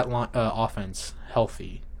or that offense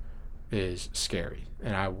healthy is scary,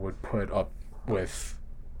 and I would put it up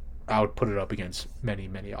against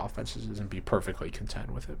many offenses and be perfectly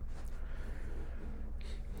content with it.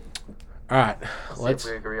 All right, let's see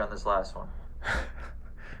if we agree on this last one.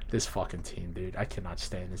 This fucking team, dude, I cannot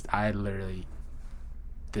stand this. I literally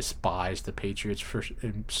despise the Patriots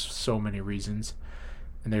in so many reasons,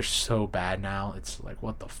 and they're so bad now. It's like,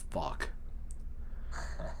 what the fuck.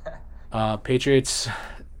 Patriots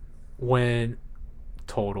win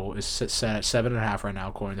total is set at 7.5 right now,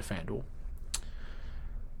 according to FanDuel.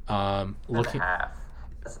 Looking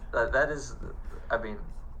 7.5. That is, I mean,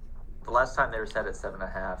 the last time they were set at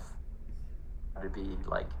 7.5, it'd be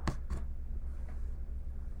like,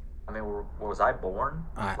 I mean, was I born?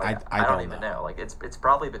 I don't even know. Like, it's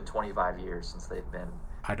probably been 25 years since they've been.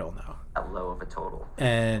 I don't know. That low of a total.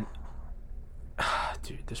 And,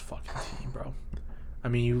 dude, this fucking team, bro. I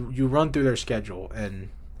mean, you run through their schedule, and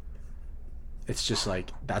it's just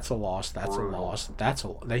like, that's a loss, that's brutal. A loss, that's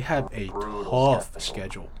a. They have a tough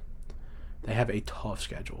schedule. They have a tough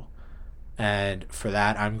schedule. And for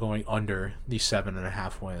that, I'm going under the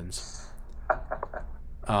 7.5 wins.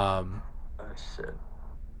 Oh, shit.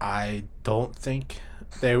 I don't think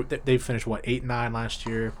they finished 8-9 last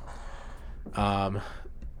year. I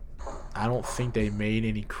don't think they made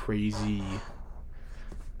any crazy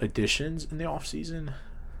additions in the offseason.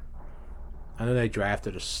 I know they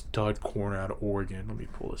drafted a stud corner out of Oregon. Let me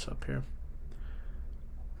pull this up here.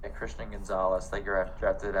 Yeah, Christian Gonzalez, they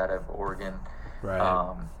drafted out of Oregon.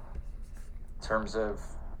 Right. In terms of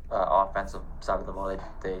offensive side of the ball,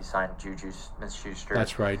 they signed Juju Smith-Schuster.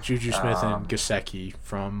 That's right, Juju Smith and Gesicki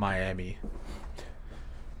from Miami.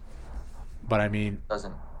 But I mean,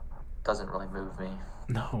 doesn't really move me.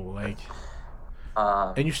 No, like,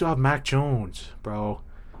 and you still have Mac Jones, bro.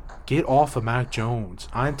 Get off of Mac Jones.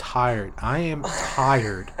 I'm tired. I am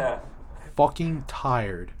tired, fucking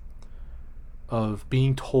tired of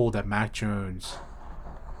being told that Mac Jones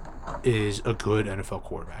is a good NFL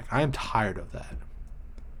quarterback. I am tired of that.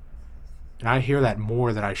 And I hear that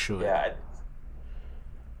more than I should. Yeah,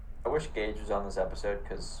 I wish Gage was on this episode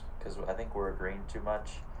because I think we're agreeing too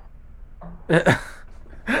much. But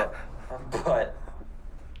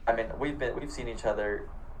I mean, we've seen each other.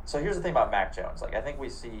 So here's the thing about Mac Jones. Like, I think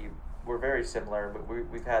we're very similar, but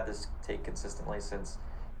we've had this take consistently since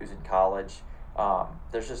he was in college.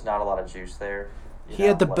 There's just not a lot of juice there. He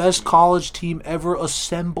had the best college team ever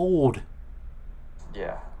assembled.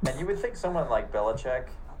 Yeah, and you would think someone like Belichick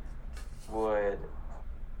would,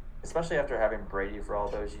 especially after having Brady for all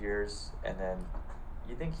those years, and then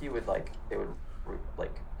you think he would he would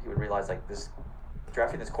realize this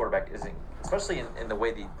drafting this quarterback isn't, especially in the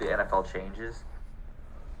way the NFL changes,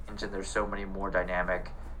 and there's so many more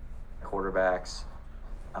dynamic quarterbacks.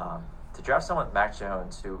 To draft someone like Mac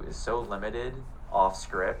Jones, who is so limited off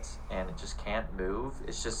script and it just can't move,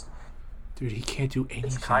 it's just, dude, he can't do anything.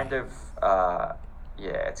 It's kind of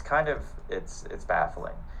it's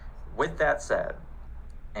baffling. With that said,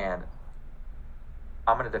 and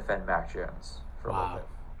I'm going to defend Mac Jones for a little bit.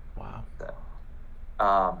 Wow.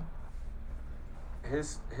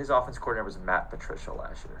 His offense coordinator was Matt Patricia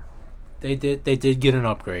last year. They did get an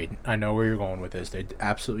upgrade. I know where you're going with this. They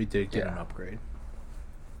absolutely did get an upgrade.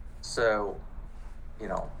 So,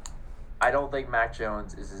 I don't think Mac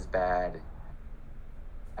Jones is as bad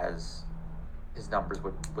as his numbers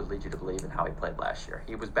would lead you to believe in how he played last year.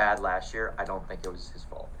 He was bad last year. I don't think it was his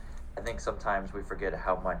fault. I think sometimes we forget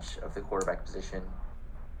how much of the quarterback position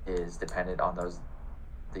is dependent on the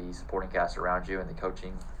supporting cast around you and the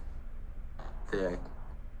coaching, the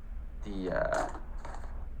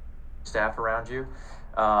staff around you.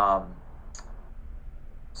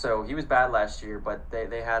 So he was bad last year, but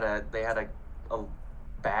they had a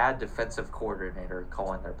bad defensive coordinator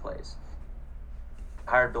calling their plays.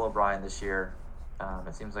 Hired Bill O'Brien this year.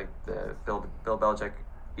 It seems like Bill Belichick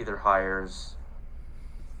either hires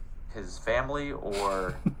his family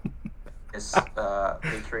or his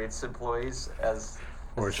Patriots employees as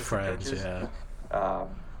or his friends. coaches. Yeah.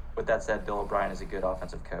 With that said, Bill O'Brien is a good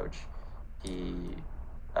offensive coach. He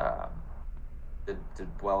did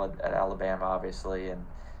well at Alabama, obviously, and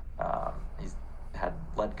he's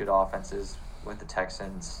led good offenses with the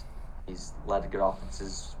Texans. He's led good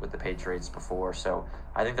offenses with the Patriots before, so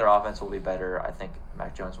I think their offense will be better. I think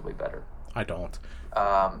Mac Jones will be better. I don't.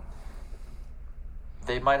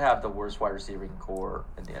 They might have the worst wide receiving core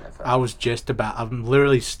in the NFL. I'm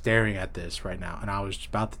literally staring at this right now, and I was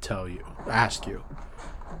about to ask you,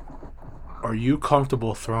 are you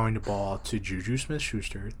comfortable throwing the ball to Juju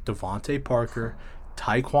Smith-Schuster, Devontae Parker,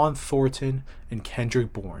 Tyquan Thornton, and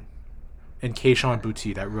Kendrick Bourne, and Kayshon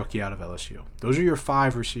Boutte, that rookie out of LSU? Those are your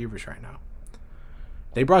 5 receivers right now.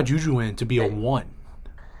 They brought Juju in to be a 1.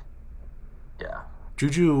 Yeah.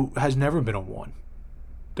 Juju has never been a 1.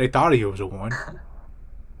 They thought he was a 1.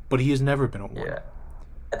 But he has never been a 1. Yeah.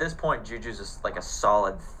 At this point, Juju's just like a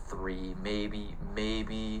solid 3,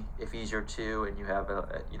 maybe if he's your 2, and you have an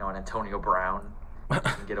Antonio Brown, you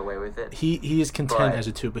can get away with it. He is content as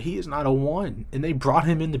a 2, but he is not a 1, and they brought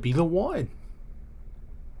him in to be the 1.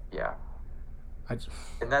 Yeah.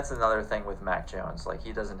 And that's another thing with Mac Jones. Like,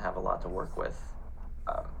 he doesn't have a lot to work with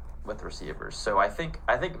receivers. So I think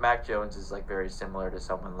Mac Jones is like very similar to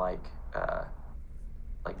someone like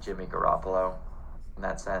Jimmy Garoppolo. In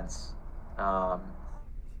that sense, you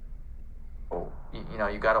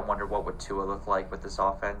got to wonder what would Tua look like with this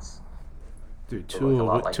offense. Dude,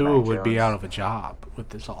 Tua would be out of a job with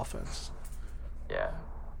this offense. Yeah,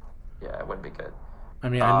 it wouldn't be good. I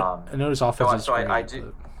mean, I know this offense is great. I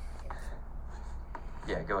do.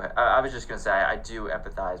 Yeah, go ahead. I was just gonna say I do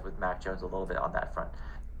empathize with Mac Jones a little bit on that front.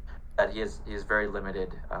 That he is very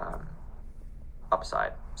limited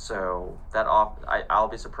upside. So I'll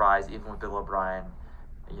be surprised even with Bill O'Brien,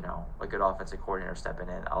 a good offensive coordinator stepping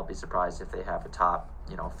in. I'll be surprised if they have a top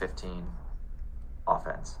 15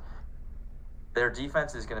 offense. Their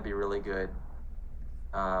defense is going to be really good.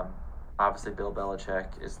 Obviously, Bill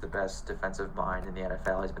Belichick is the best defensive mind in the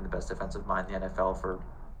NFL. He's been the best defensive mind in the NFL for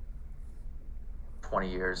 20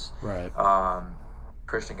 years. Right.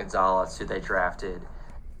 Christian Gonzalez, who they drafted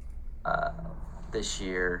this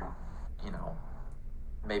year,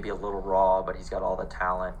 maybe a little raw, but he's got all the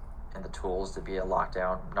talent and the tools to be a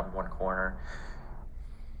lockdown number 1 corner.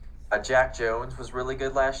 Jack Jones was really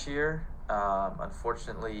good last year.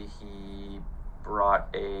 Unfortunately, he brought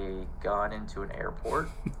a gun into an airport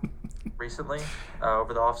recently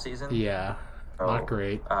over the offseason. Yeah, not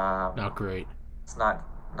great. Not great. It's not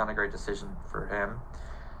a great decision for him.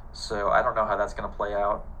 So I don't know how that's going to play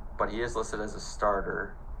out, but he is listed as a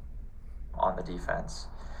starter on the defense.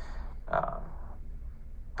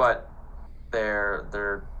 But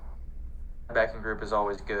their backing group is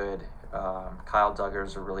always good. Kyle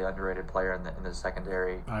Duggar's a really underrated player in the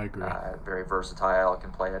secondary. I agree. Very versatile,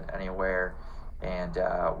 can play it anywhere, and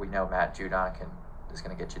we know Matt Judon is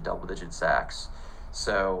going to get you double-digit sacks.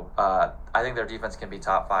 So I think their defense can be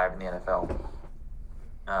top 5 in the NFL.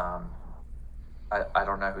 I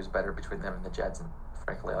don't know who's better between them and the Jets, and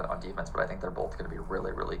frankly on defense, but I think they're both going to be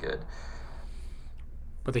really, really good.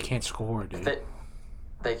 But they can't score, dude.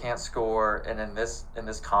 They can't score, and in this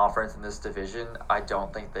conference, in this division, I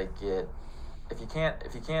don't think they get. If you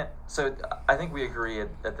can't. So I think we agree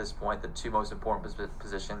at this point the 2 most important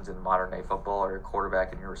positions in modern day football are your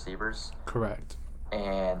quarterback and your receivers. Correct.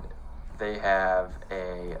 And they have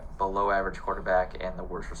a below average quarterback and the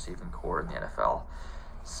worst receiving core in the NFL.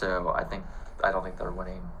 So I don't think they're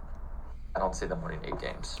winning. I don't see them winning 8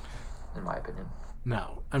 games, in my opinion.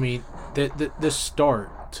 No, I mean the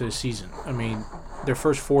start to the season. I mean their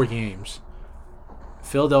first 4 games: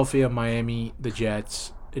 Philadelphia, Miami, the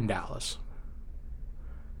Jets, and Dallas.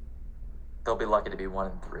 They'll be lucky to be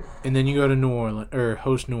 1-3. And then you go to New Orleans or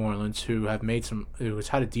host New Orleans, who had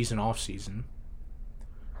a decent offseason.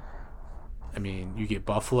 I mean, you get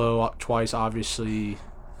Buffalo twice, obviously.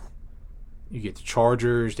 You get the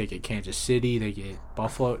Chargers. They get Kansas City. They get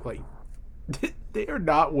Buffalo. Like. They are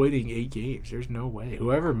not winning 8 games. There's no way.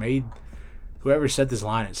 Whoever set this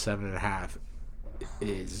line at 7.5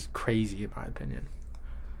 is crazy in my opinion.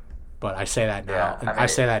 But I say that now. Yeah, I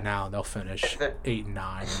say that now, and they'll finish 8-9 and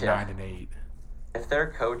 9-8. If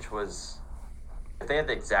their coach if they had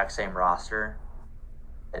the exact same roster,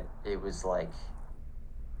 it was like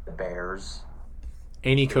the Bears.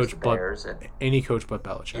 Any coach but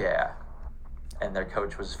Belichick. Yeah, and their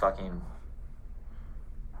coach was fucking.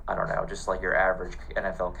 I don't know, just like your average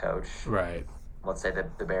NFL coach. Right. Let's say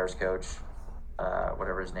the Bears coach,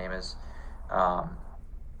 whatever his name is.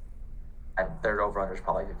 And their over-under is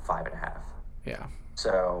probably 5.5. Yeah.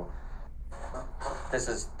 So this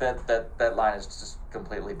is that line is just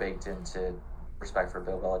completely baked into respect for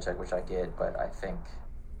Bill Belichick, which I get, but I think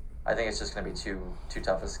it's just going to be too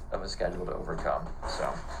tough of a schedule to overcome.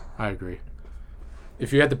 So I agree.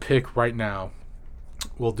 If you had to pick right now,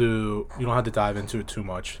 you don't have to dive into it too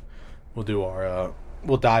much. We'll do our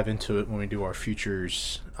we'll dive into it when we do our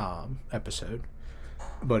futures episode.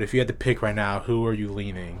 But if you had to pick right now, who are you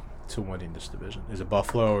leaning to winning this division? Is it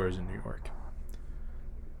Buffalo or is it New York?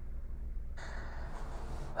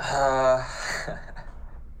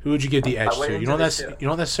 Who would you give the edge to? You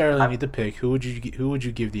don't necessarily need to pick. Who would you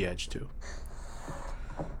give the edge to?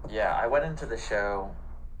 Yeah, I went into the show.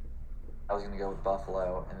 I was going to go with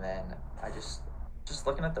Buffalo, and then I just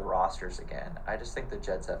looking at the rosters again. I just think the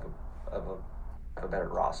Jets have a better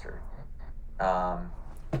roster.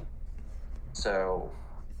 So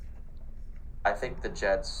I think the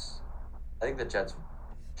Jets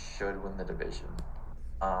should win the division.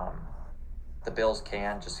 The Bills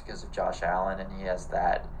can, just because of Josh Allen, and he has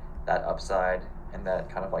that upside and that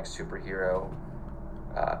kind of like superhero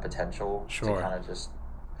potential to kind of just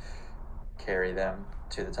carry them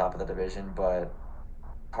to the top of the division. But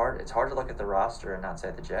it's hard to look at the roster and not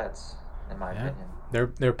say the Jets, in my opinion.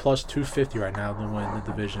 They're plus 250 right now to win the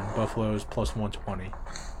division. Buffalo is plus 120.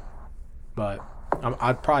 But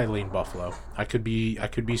I'd probably lean Buffalo. I could be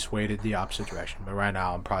swayed the opposite direction, but right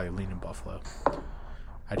now I'm probably leaning Buffalo.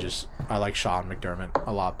 I like Sean McDermott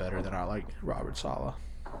a lot better than I like Robert Saleh.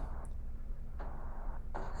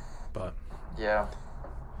 But yeah,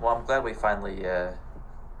 well, I'm glad we finally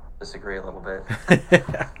disagree a little bit.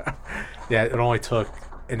 Yeah, it only took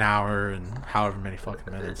an hour and however many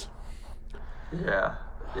fucking minutes. Yeah,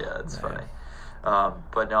 it's funny.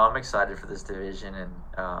 But no, I'm excited for this division, and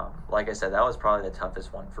like I said, that was probably the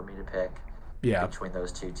toughest one for me to pick. Yeah. Between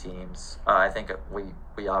those two teams, I think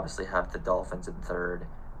we obviously have the Dolphins in third,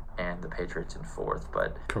 and the Patriots in fourth.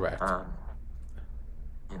 But correct.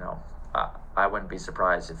 I wouldn't be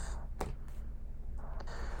surprised if.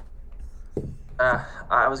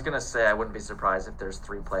 I was gonna say I wouldn't be surprised if there's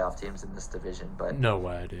 3 playoff teams in this division, but no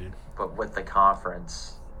way, dude. But with the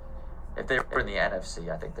conference, if they were in the NFC,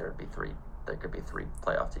 I think there could be 3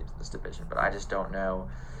 playoff teams in this division. But I just don't know.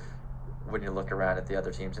 When you look around at the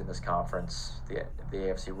other teams in this conference, the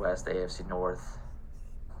AFC West, the AFC North,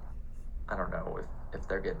 I don't know if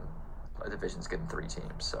they're getting a division's getting 3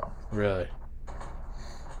 teams. So really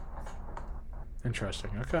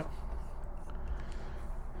interesting. Okay.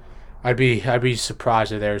 I'd be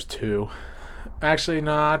surprised if there's 2. Actually,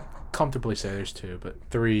 no, I'd comfortably say there's 2, but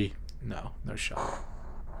 3, no shot.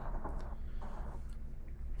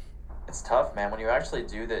 It's tough, man. When you actually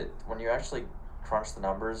crunch the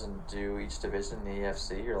numbers and do each division in the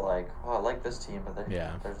AFC, you're like, oh, I like this team, but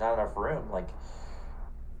there's not enough room. Like,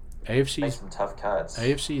 AFC make some tough cuts.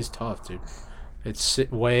 AFC is tough, dude. It's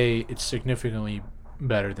significantly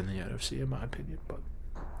better than the NFC, in my opinion. But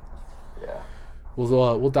yeah,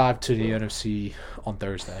 we'll dive to the NFC on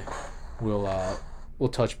Thursday. We'll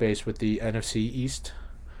touch base with the NFC East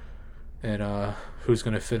and who's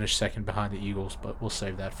going to finish second behind the Eagles, but we'll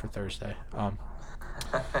save that for Thursday.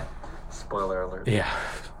 Spoiler alert. Yeah.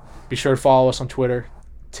 Be sure to follow us on Twitter.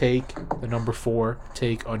 Take the number 4,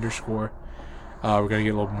 take _. We're going to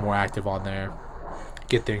get a little more active on there.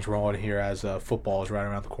 Get things rolling here as football is right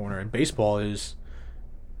around the corner. And baseball is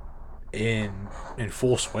in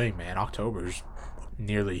full swing, man. October's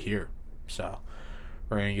nearly here. So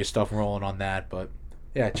we're going to get stuff rolling on that. But,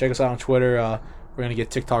 yeah, check us out on Twitter. We're going to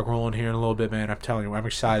get TikTok rolling here in a little bit, man. I'm telling you, I'm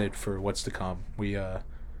excited for what's to come. We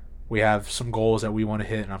have some goals that we want to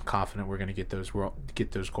hit, and I'm confident we're going to get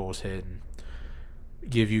those goals hit and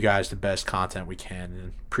give you guys the best content we can.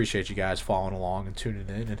 And appreciate you guys following along and tuning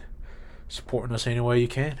in and supporting us any way you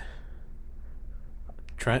can.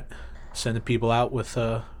 Trent, send the people out with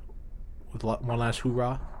one last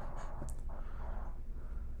hoorah.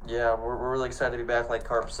 Yeah, we're really excited to be back, like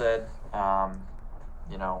Carp said.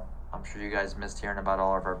 I'm sure you guys missed hearing about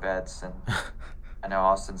all of our bets, and I know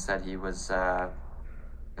Austin said he was going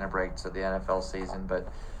to break to the NFL season, but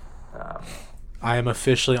I am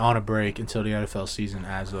officially on a break until the NFL season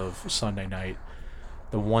as of Sunday night.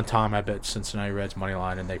 The one time I bet Cincinnati Reds money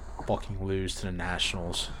line and they fucking lose to the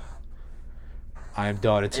Nationals. I am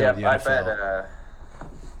done until the NFL.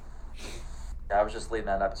 I was just leading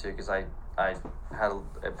that up too because I had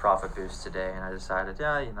a profit boost today, and I decided,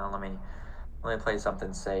 let me play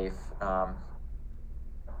something safe.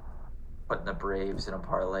 Putting the Braves in a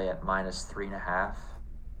parlay at -3.5.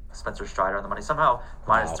 Spencer Strider on the money. Somehow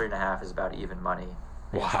 -3.5 is about even money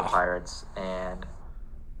against the Pirates, and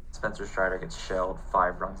Spencer Strider gets shelled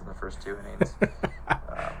 5 runs in the first 2 innings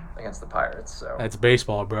against the Pirates. So that's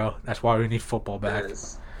baseball, bro. That's why we need football back. It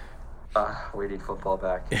is. We need football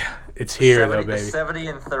back. Yeah, it's here though, baby.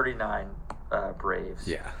 70-39 Braves.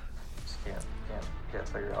 Yeah. Just can't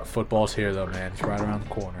figure out. Football's here though, man. It's right around the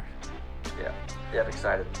corner. Yeah, I'm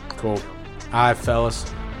excited. Cool. All right,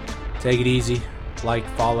 fellas. Take it easy. Like,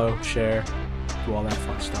 follow, share. do all that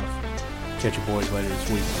fun stuff. Catch your boys later this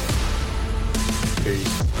week.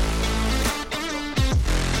 Peace.